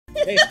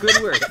Hey,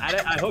 Squidward,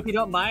 I hope you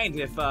don't mind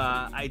if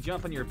I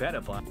jump on your bed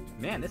a bunch.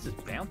 Man, this is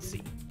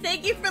bouncy.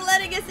 Thank you for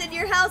letting us in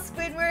your house,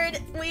 Squidward.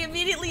 We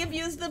immediately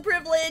abused the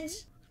privilege.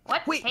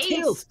 What Wait, taste?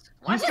 Tails, you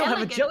What still have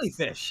a elegance? Oh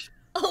jellyfish.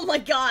 my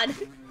god.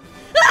 Losing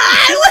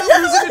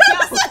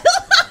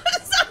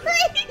Sorry.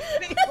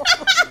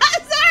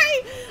 Sorry.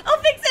 I'll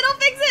fix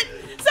it.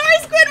 Sorry,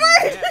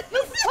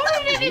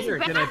 Squidward. You're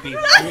gonna be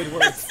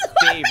Squidward's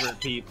favorite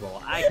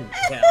people. I can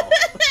tell.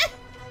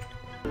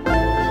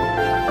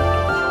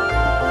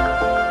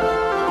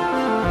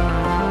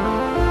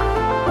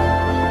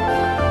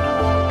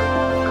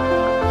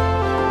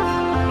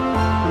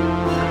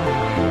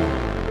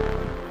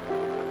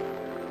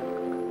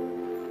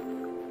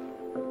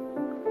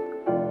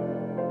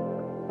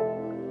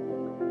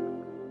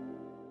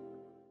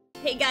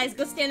 Hey guys,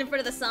 go stand in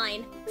front of the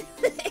sign.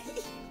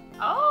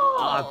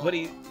 Oh. But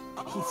he's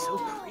so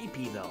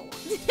creepy though.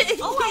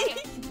 Oh,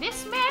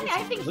 this man,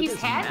 I think Look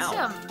he's at his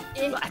mouth.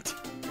 handsome.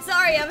 What?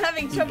 Sorry, I'm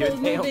having trouble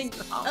good, Tails? moving.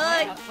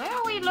 Oh, where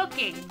are we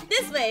looking?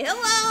 This way.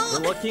 Hello.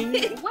 We're looking.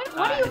 What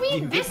do you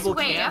mean this invisible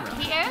way? camera. Up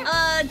here?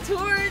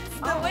 Towards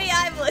the Oh. way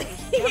I'm looking.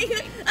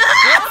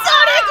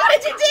 Sonic,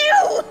 what did you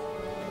do?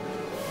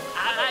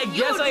 I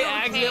You guess I do,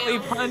 accidentally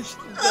Tails. punched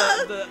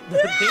the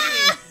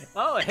painting.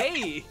 Oh,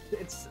 hey,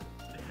 it's.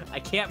 I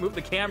can't move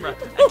the camera. I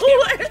can't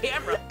move the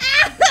camera.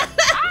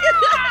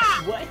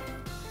 What?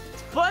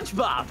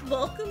 SpongeBob.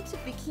 Welcome to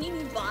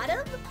Bikini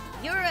Bottom.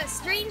 You're a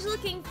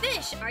strange-looking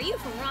fish. Are you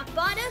from Rock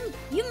Bottom?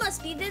 You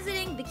must be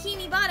visiting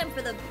Bikini Bottom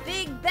for the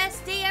big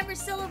best day ever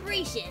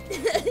celebration.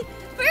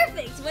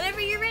 Perfect.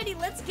 Whenever you're ready,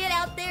 let's get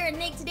out there and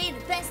make today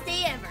the best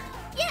day ever.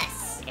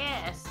 Yes.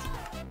 Yes.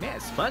 Man,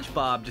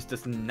 SpongeBob just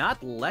does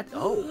not let.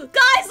 Oh,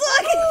 Guys,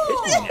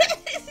 look!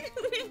 Fishing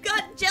We've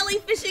got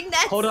jellyfishing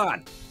nets. hold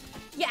on.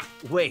 Yeah.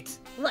 Wait.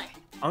 What?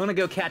 I'm gonna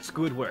go catch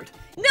Squidward.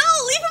 No,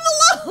 leave him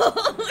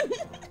alone!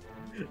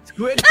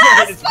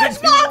 Squidward, it's been too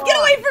SpongeBob, long. get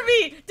away from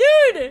me!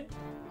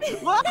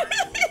 Dude! What?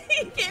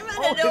 He came out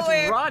Oh, of his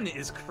nowhere. run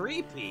is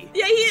creepy.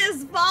 Yeah, he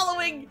is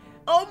following.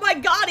 Oh my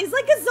god, he's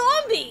like a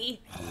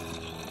zombie!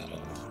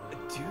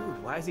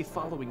 Dude, why is he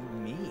following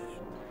me?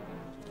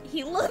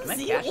 He loves Can I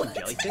you. catch a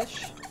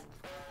jellyfish?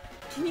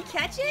 Can you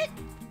catch it?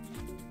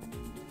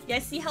 Yeah,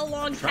 see how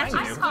long Trying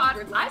catching to. I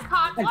Squidward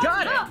caught lasts. one.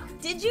 got it.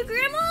 Look, Did you,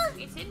 Grandma?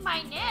 it's in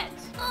my net.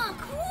 Oh,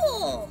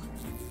 cool.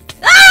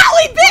 Ow,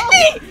 he bit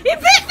me! He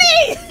bit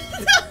me!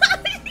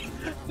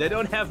 They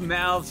don't have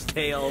mouths,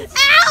 Tails.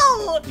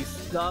 Ow! He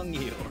stung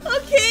you.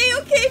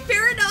 Okay,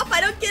 fair enough. I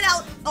don't get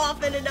out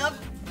often enough.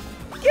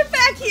 Get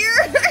back here!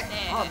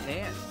 Oh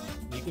man,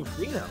 you can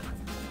free them.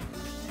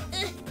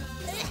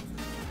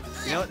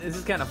 You know, this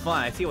is kind of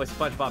fun. I see what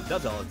SpongeBob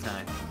does all the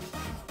time.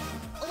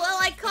 Well,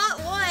 I caught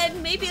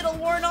one. Maybe it'll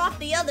warn off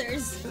the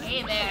others.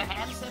 Hey there,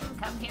 handsome.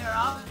 Come here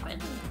often.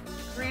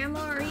 Grandma,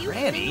 are you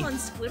Granny? hitting on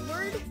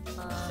Squidward?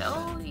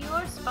 So,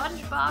 you're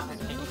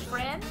SpongeBob's new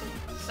friend?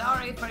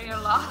 Sorry for your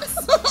loss.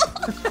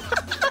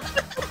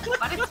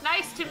 But it's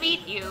nice to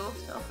meet you.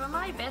 So for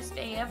my best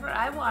day ever,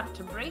 I want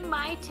to bring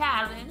my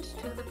talent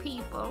to the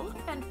people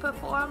and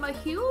perform a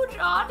huge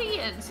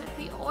audience at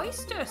the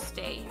oyster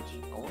stage.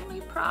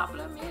 Only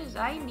problem is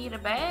I need a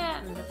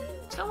band.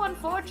 So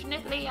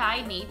unfortunately,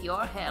 I need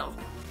your help.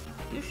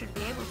 You should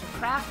be able to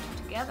craft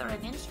together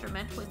an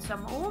instrument with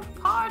some old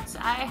parts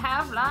I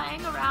have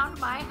lying around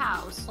my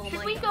house. Oh Should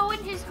my we God. go in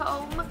his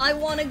home? I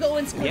want to go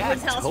in Squidward's Yeah,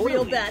 house totally.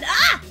 real bad.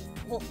 Ah!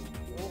 Well,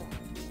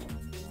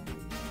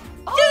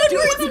 Oh, dude,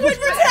 we're in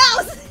Squidward's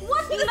house!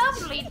 what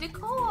lovely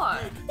decor!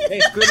 Hey,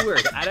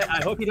 Squidward, I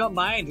hope you don't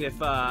mind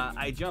if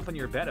I jump on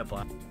your bed a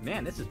bunch.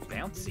 Man, this is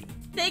bouncy.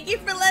 Thank you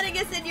for letting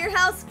us in your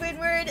house,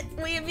 Squidward.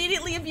 We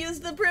immediately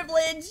abused the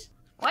privilege.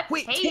 What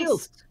Wait, taste?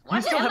 Tails, you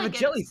What still have a elegance.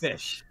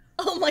 jellyfish.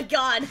 Oh my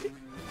god.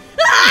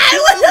 Ah!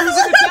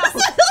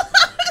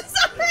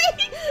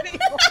 Sorry!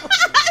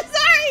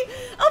 Sorry!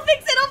 I'll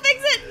fix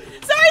it!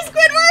 Sorry,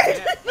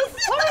 Squidward!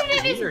 Put it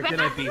in his You're gonna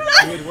bag. be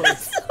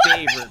Squidward's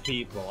favorite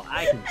people.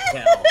 I can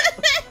tell.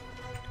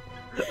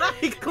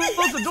 He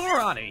closed the door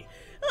on me.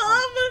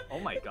 Oh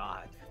my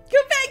god.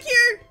 Come back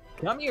here!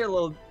 Come here,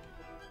 little.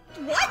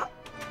 What?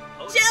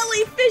 Oh,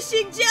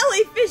 Jellyfishing!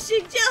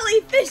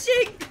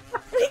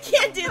 We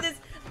can't do this.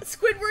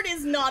 Squidward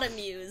is not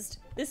amused.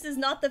 This is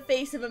not the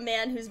face of a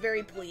man who's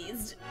very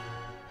pleased.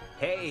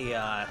 Hey,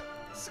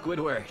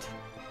 Squidward.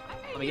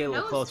 Let me get a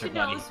little Nose closer, to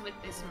buddy. nose with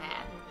this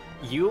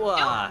man. You,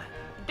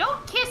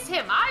 Don't kiss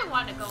him. I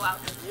want to go out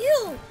with him.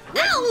 Ew!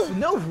 Ow!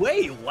 No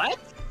way, what?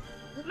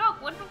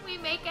 Look, wouldn't we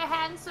make a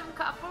handsome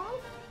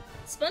couple?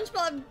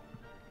 SpongeBob,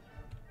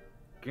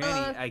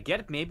 Granny, I get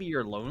it, maybe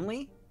you're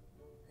lonely,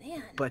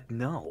 man. but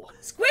no.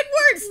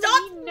 Squidward,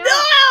 stop! No. No!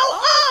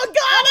 Oh god,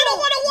 I don't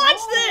want to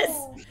watch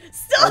this!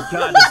 Stop! Oh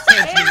god, there's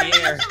tension in the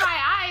Hey, air. into my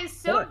eyes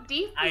so Look,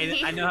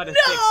 deeply. I know how to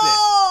fix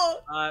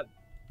No! it.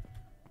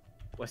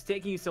 What's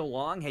taking you so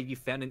long? Have you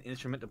found an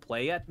instrument to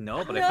play yet?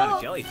 No, but I found No.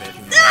 a jellyfish.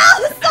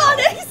 No,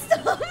 Sonic,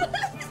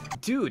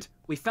 stop! Dude,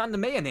 we found the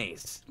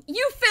mayonnaise.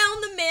 You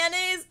found the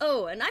mayonnaise.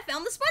 Oh, and I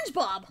found the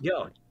SpongeBob.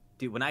 Yo,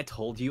 dude, when I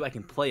told you I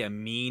can play a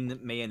mean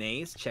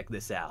mayonnaise, check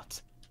this out.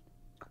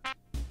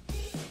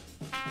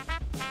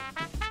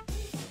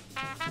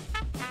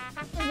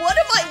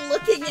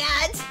 looking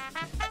at?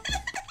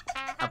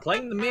 I'm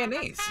playing the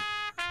mayonnaise.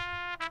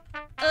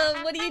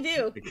 What do you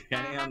do?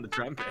 Getting on the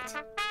trumpet.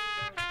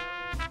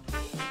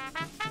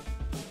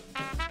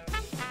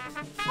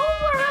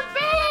 Oh, we're a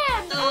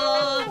band!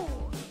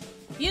 Oh!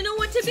 You know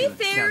what, to be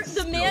fair,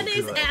 the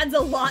mayonnaise adds a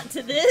lot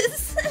to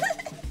this.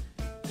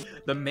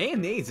 The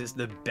mayonnaise is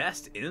the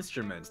best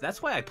instrument.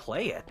 That's why I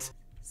play it.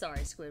 Sorry,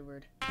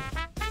 Squidward.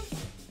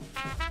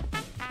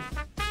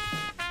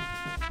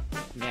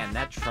 Man,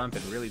 that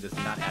trumpet really does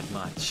not add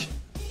much.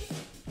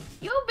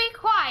 You be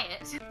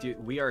quiet.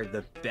 Dude, we are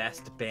the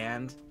best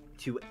band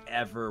to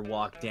ever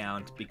walk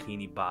down to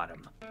Bikini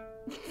Bottom.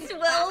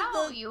 Well,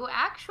 wow, you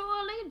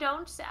actually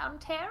don't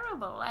sound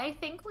terrible. I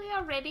think we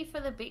are ready for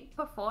the big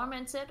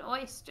performance at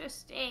Oyster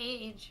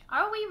Stage.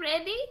 Are we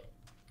ready?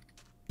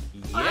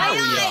 Yeah, aye,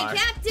 we are.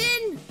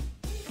 Captain!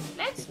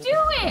 Let's do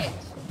it!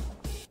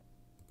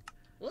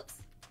 Whoops.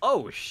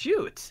 Oh,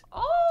 shoot.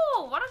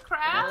 Oh, what a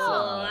crowd!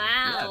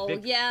 Oh, wow,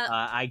 yeah.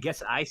 I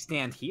guess I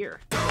stand here.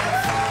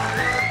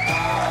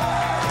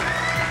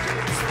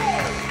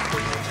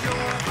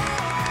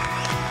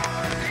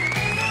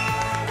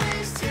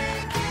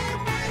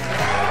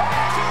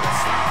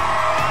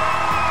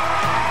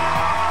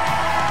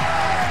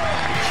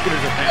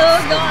 Oh,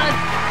 God.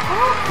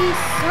 Oh,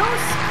 he's so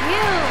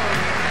skilled.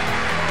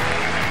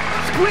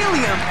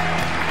 Squilliam!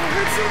 I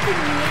heard something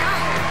meow.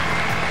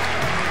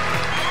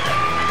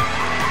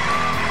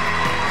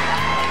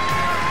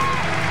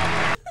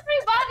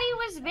 Everybody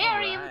was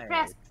very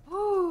impressed.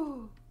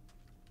 Ooh.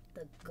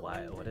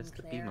 Why? What is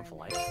the beam of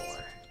light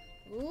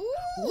for? Ooh.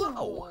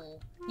 Whoa.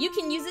 You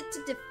can use it to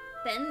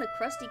defend the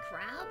Krusty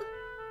Krab?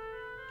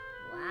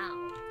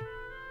 Wow.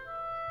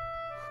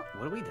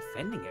 What are we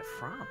defending it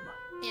from?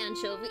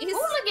 Anchovies.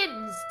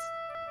 Hooligans!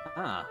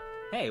 Ah,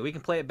 hey, we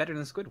can play it better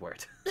than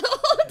Squidward.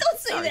 Oh, don't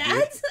say Sorry,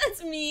 that. dude.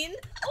 That's mean.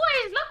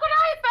 Boys, look what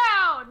I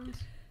found!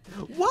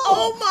 Whoa!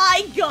 Oh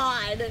my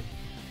God.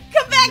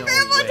 Come back, No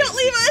Grandma, way don't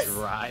leave we us. can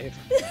Drive.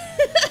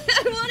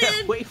 I want Yeah,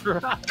 in. wait for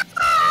us.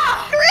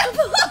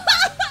 Grandma!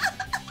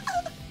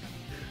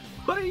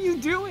 What are you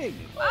doing?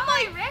 Oh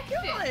my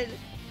God!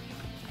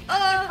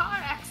 Car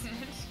accident.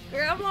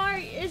 Grandma,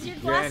 is your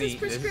glasses Granny, this is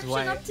prescription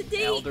why up to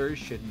date? elders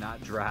should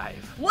not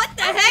drive. What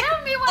the Tell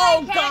heck? me what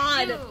Oh I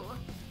can't God!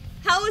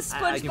 do. How is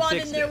I can SpongeBob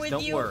fix in there this, with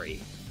don't you?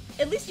 worry.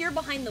 At least you're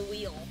behind the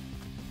wheel.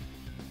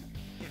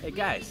 Hey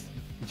guys,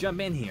 jump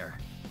in here.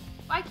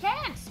 I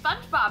can't.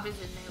 SpongeBob is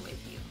in there with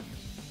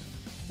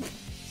you.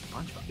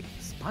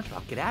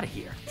 SpongeBob, get out of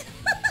here.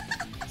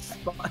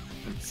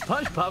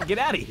 SpongeBob, get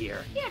out of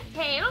here. Here,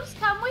 Tails,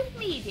 come with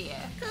me, dear.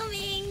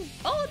 Coming.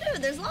 Oh,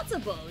 dude, there's lots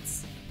of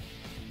boats.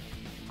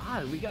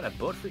 Ah, we got a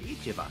boat for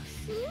each of us.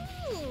 Ooh.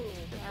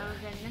 Well,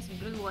 then this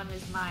blue one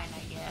is mine,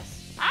 I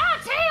guess. Ah,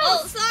 Oh,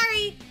 Tails!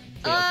 sorry.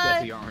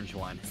 That's the orange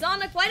one.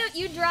 Sonic, why don't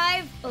you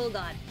drive? Oh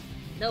God.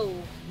 No,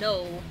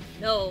 no,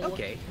 no.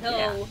 Okay, No.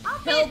 yeah.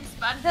 Hop Help. in,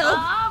 SpongeBob! Help.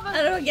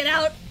 I don't get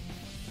out.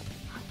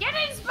 Get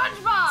in,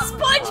 SpongeBob! He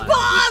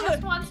SpongeBob!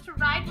 just wants to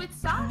ride with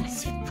Sonic.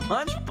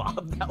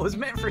 SpongeBob, that was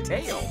meant for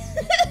Tails.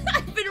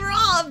 I've been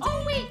robbed.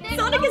 Oh wait, there's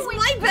Sonic is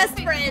my best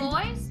perfect, friend.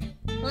 Boys.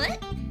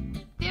 What?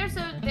 There's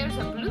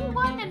a blue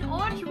one, an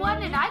orange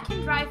one, and I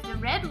can drive the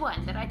red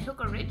one that I took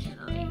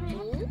originally.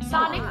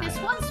 Sonic, this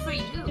one's for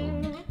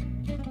you.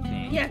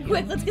 Yeah,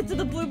 quick, let's get to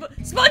the blue boat.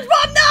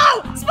 SpongeBob,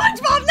 no!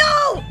 SpongeBob,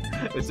 no!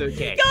 It's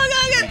okay. Go,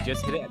 go, go! We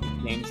just hit it at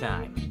the same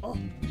time. Oh,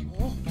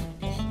 oh.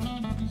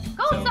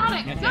 Go, So,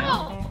 Sonic, count go!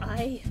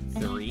 down.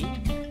 3,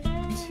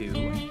 2,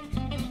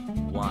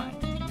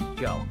 1,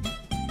 go.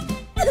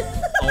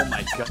 Oh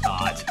my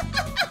God.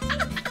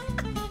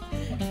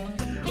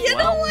 You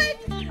know what?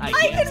 I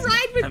guess. can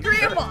ride with I'm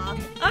Grandma.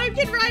 I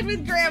can ride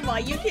with Grandma.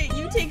 You take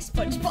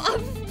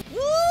SpongeBob.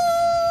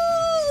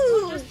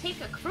 Woo! Just take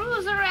a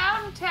cruise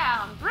around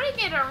town. Bring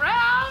it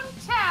around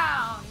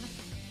town.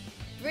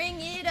 Bring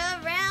it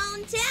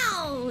around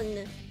town.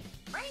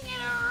 Bring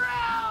it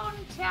around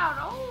town.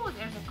 Oh,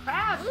 there's a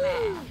crab Ooh.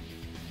 man.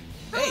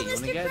 Hey,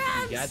 Mr. you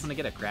Krabs. guys want to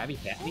get a Krabby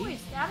Oh, Patty?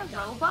 is that a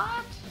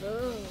robot?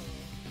 Oh.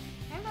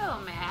 Hello,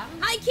 ma'am.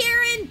 Hi,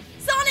 Karen.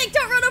 Sonic,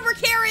 don't run over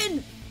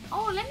Karen.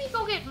 Oh, let me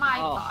go get my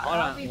Oh, car. hold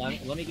I'll on. be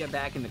Let me get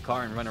back in the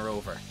car and run her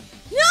over.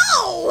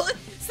 No!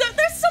 So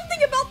there's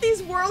something about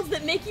these worlds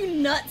that make you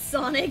nuts,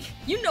 Sonic.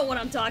 You know what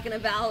I'm talking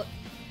about.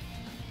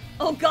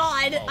 Oh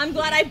God, Oh, I'm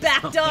glad I please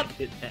backed don't up.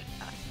 get that.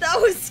 That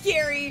was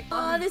scary.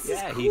 Oh, this is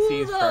Yeah, cool he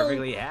seems though.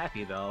 perfectly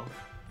happy though.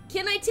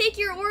 Can I take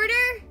your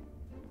order?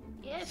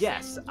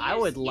 Yes, and I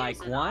would here's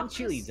like an one office.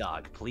 chili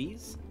dog,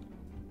 please.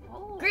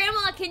 Oh,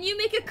 Grandma, can you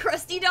make a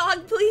crusty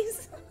dog,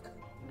 please?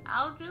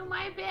 I'll do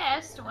my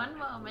best. One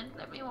moment.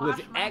 Let me wash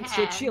With my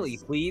extra hands. chili,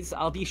 please.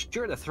 I'll be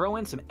sure to throw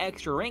in some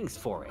extra rings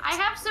for it. I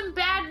have some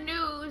bad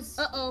news.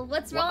 Uh-oh,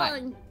 what's Why?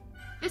 wrong?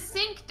 The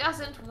sink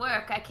doesn't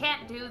work. I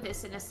can't do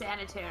this in a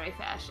sanitary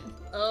fashion.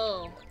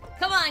 Oh.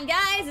 Come on,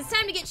 guys, it's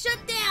time to get shut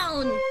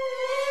down.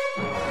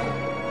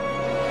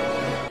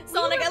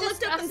 Sonic, Sonic, I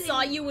looked up and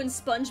saw you and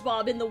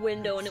Spongebob in the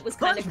window, and it was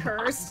kind of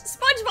cursed.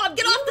 Spongebob,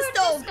 get off the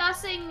stove! We were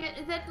discussing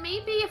that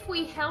maybe if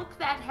we help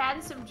that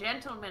handsome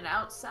gentleman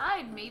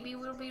outside, maybe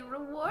we'll be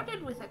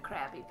rewarded with a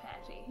Krabby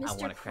Patty. Mr. I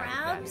want a Krabby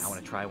Patty. I want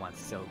to try one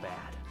so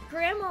bad.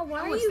 Grandma,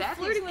 why are you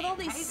flirting with all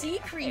these sea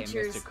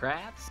creatures? Hey, Mr.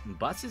 Krabs,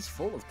 buses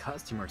full of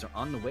customers are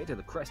on the way to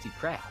the Krusty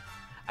Krab.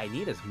 I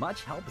need as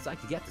much help as I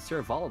can get to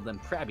serve all of them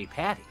Krabby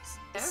Patties.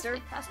 Serve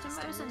the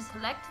customers and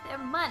collect their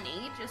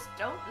money, just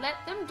don't let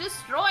them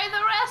destroy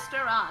the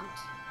restaurant.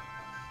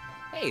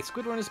 Hey,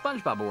 Squidward and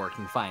Spongebob are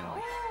working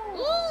finally.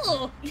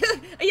 Oh!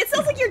 It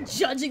sounds like you're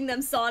judging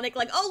them, Sonic.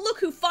 Like, oh, look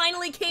who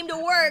finally came to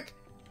work.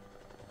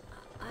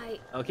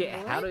 Okay,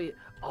 what? How do we...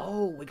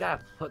 Oh, we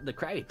gotta put the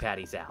Krabby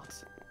Patties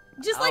out.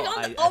 Just like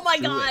on the... Oh my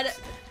god.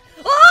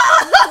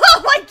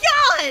 Oh my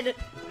god!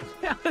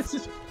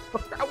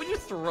 Are we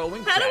just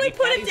throwing How do we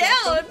put it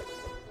down?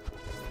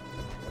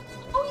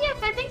 Oh yes,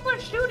 I think we're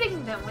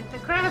shooting them with the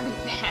Krabby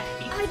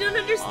Patty. I don't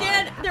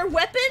understand. They're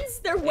weapons?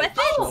 They're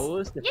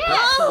weapons?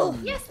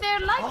 Yes, they're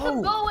like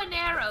the bow and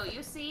arrow,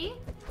 you see?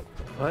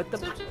 Put the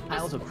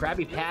piles of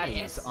Krabby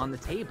Patties on the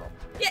table.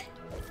 Yeah.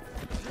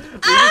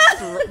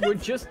 We're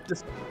just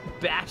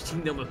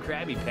bashing them with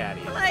Krabby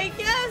Patties. I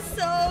guess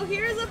so.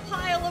 Here's a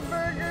pile of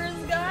burgers,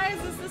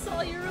 guys. Is this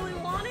all you really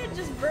wanted?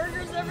 Just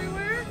burgers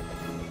everywhere?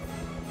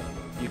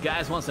 You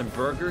guys want some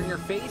burger in your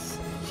face?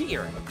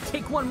 Here,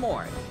 take one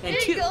more, and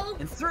there 2,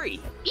 and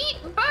 3. Eat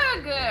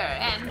burger,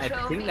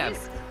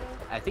 anchovies.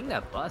 I think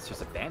that bus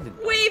was abandoned.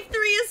 Wave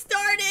 3 has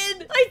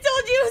started. I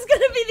told you it was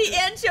gonna be the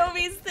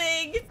anchovies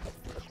thing.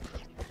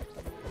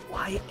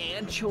 Why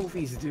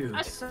anchovies, dude?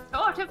 A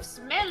sort of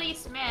smelly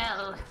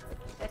smell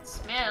that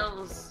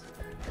smells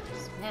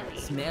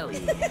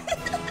smelly.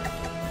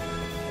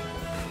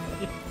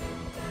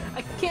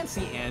 I can't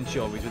see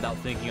anchovies without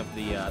thinking of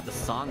the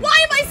song. Why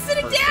am I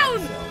sitting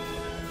down?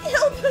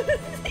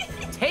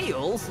 Help!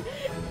 Tails,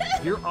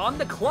 you're on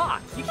the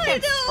clock. You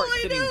can't start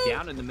sitting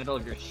down in the middle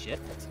of your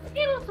shift.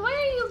 Tails, where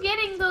are you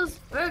getting those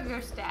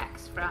burger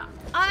stacks from?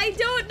 I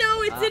don't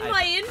know. It's in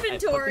my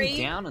inventory. I put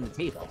them down on the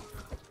table.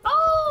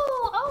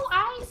 Oh,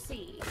 I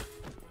see.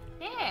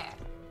 There.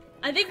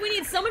 I think we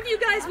need some of you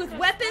guys with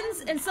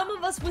weapons and some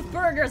of us with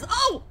burgers.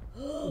 Oh!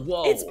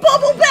 Whoa. It's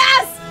Bubble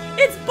Bass!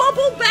 It's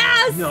Bubble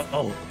Bass!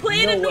 No.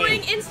 Play an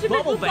annoying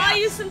instrument will buy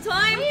you some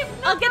time.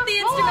 I'll get the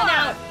instrument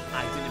out.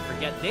 I didn't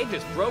forget, they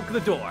just broke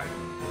the door.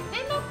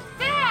 They look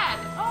bad.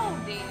 Oh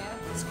dear.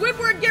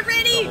 Squidward, get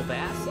ready! Bubble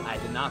Bass, I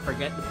did not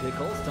forget the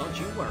pickles, don't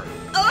you worry.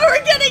 Oh,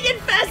 we're getting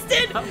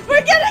infested!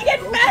 We're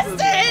getting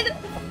infested!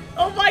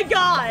 Oh my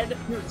god!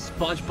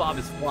 SpongeBob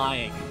is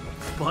flying.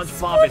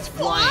 SpongeBob is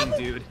flying,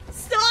 dude.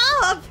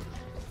 Stop!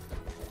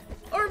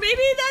 Or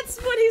maybe that's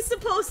what he's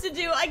supposed to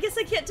do. I guess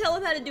I can't tell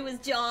him how to do his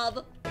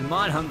job. Come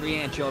on, hungry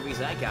anchovies,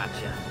 I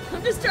gotcha.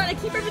 I'm just trying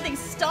to keep everything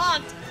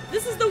stocked.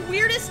 This is the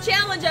weirdest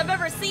challenge I've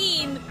ever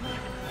seen.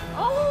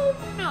 Oh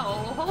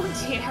no, oh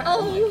dear.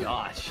 Oh my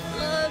gosh.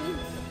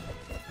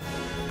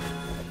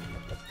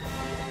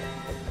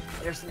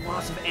 There's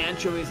lots of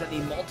anchovies that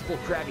need multiple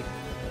Krabby.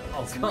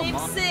 Oh, come on. Wave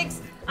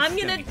 6. I'm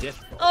gonna.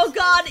 Oh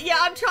god, yeah,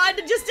 I'm trying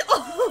to just.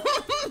 Oh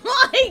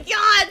my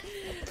god!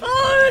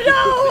 Oh no!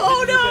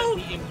 Oh no!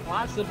 This is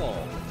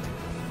impossible.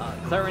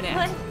 Clarinet.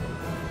 What?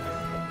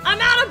 I'm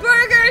out of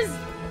burgers.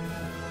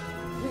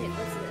 Wait,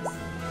 what's this?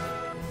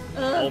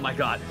 Oh my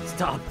god!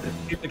 Stop!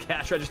 Leave the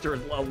cash register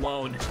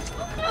alone.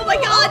 Oh my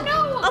god! Oh,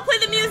 no. I'll play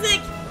the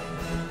music.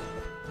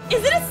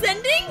 Is it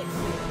ascending?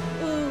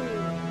 Ooh.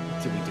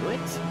 Did we do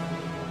it?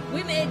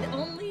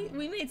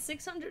 We made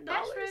 $600.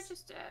 Cash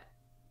register.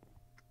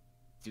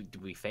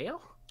 Did we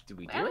fail? Did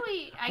we do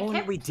Well,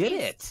 it? We did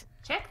it!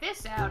 Check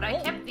this out.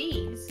 I kept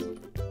these.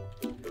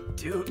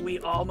 Dude, we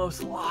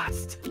almost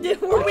lost.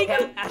 Were we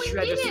cash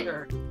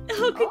register?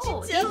 How could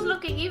you tell? He's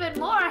looking even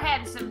more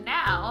handsome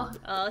now.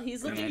 Oh,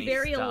 he's looking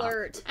very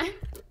alert.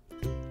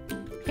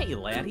 Hey,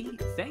 laddie.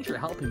 Thanks for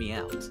helping me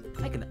out.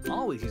 I can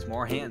always use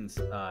more hands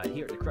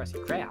here at the Krusty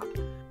Krab.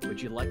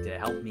 Would you like to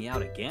help me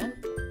out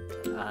again?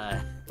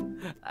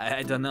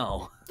 I don't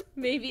know.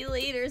 Maybe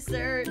later,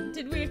 sir.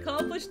 Did we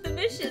accomplish the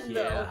mission,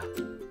 though?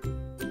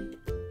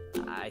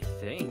 I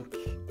think.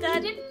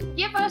 That didn't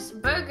give us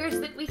burgers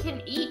that we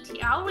can eat.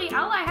 All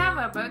I have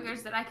are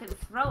burgers that I can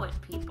throw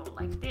at people,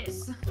 like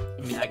this.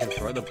 I mean, I can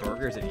throw the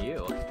burgers at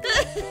you.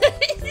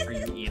 Are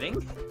you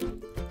eating?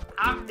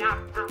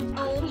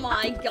 Oh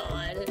my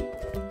god.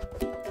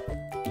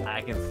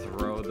 I can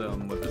throw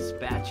them with a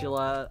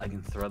spatula. I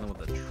can throw them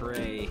with a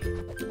tray.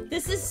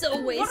 This is so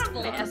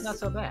wasteful. That's not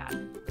so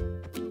bad.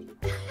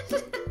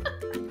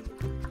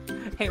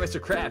 Hey,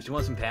 Mr. Krabs, you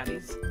want some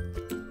patties?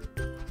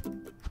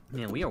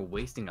 Man, we are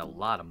wasting a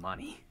lot of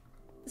money.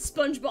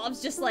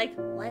 SpongeBob's just like,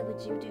 why would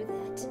you do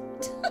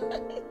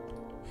that?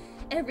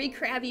 Every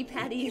Krabby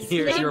Patty is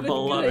Here's your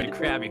beloved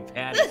Krabby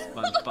Patty,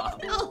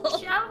 SpongeBob. Oh.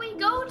 Shall we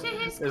go to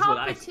his competition what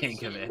I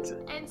think of it.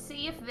 And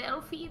see if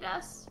they'll feed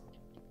us?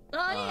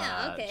 Oh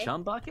yeah, okay.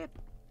 Chum bucket?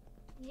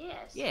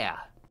 Yes. Yeah.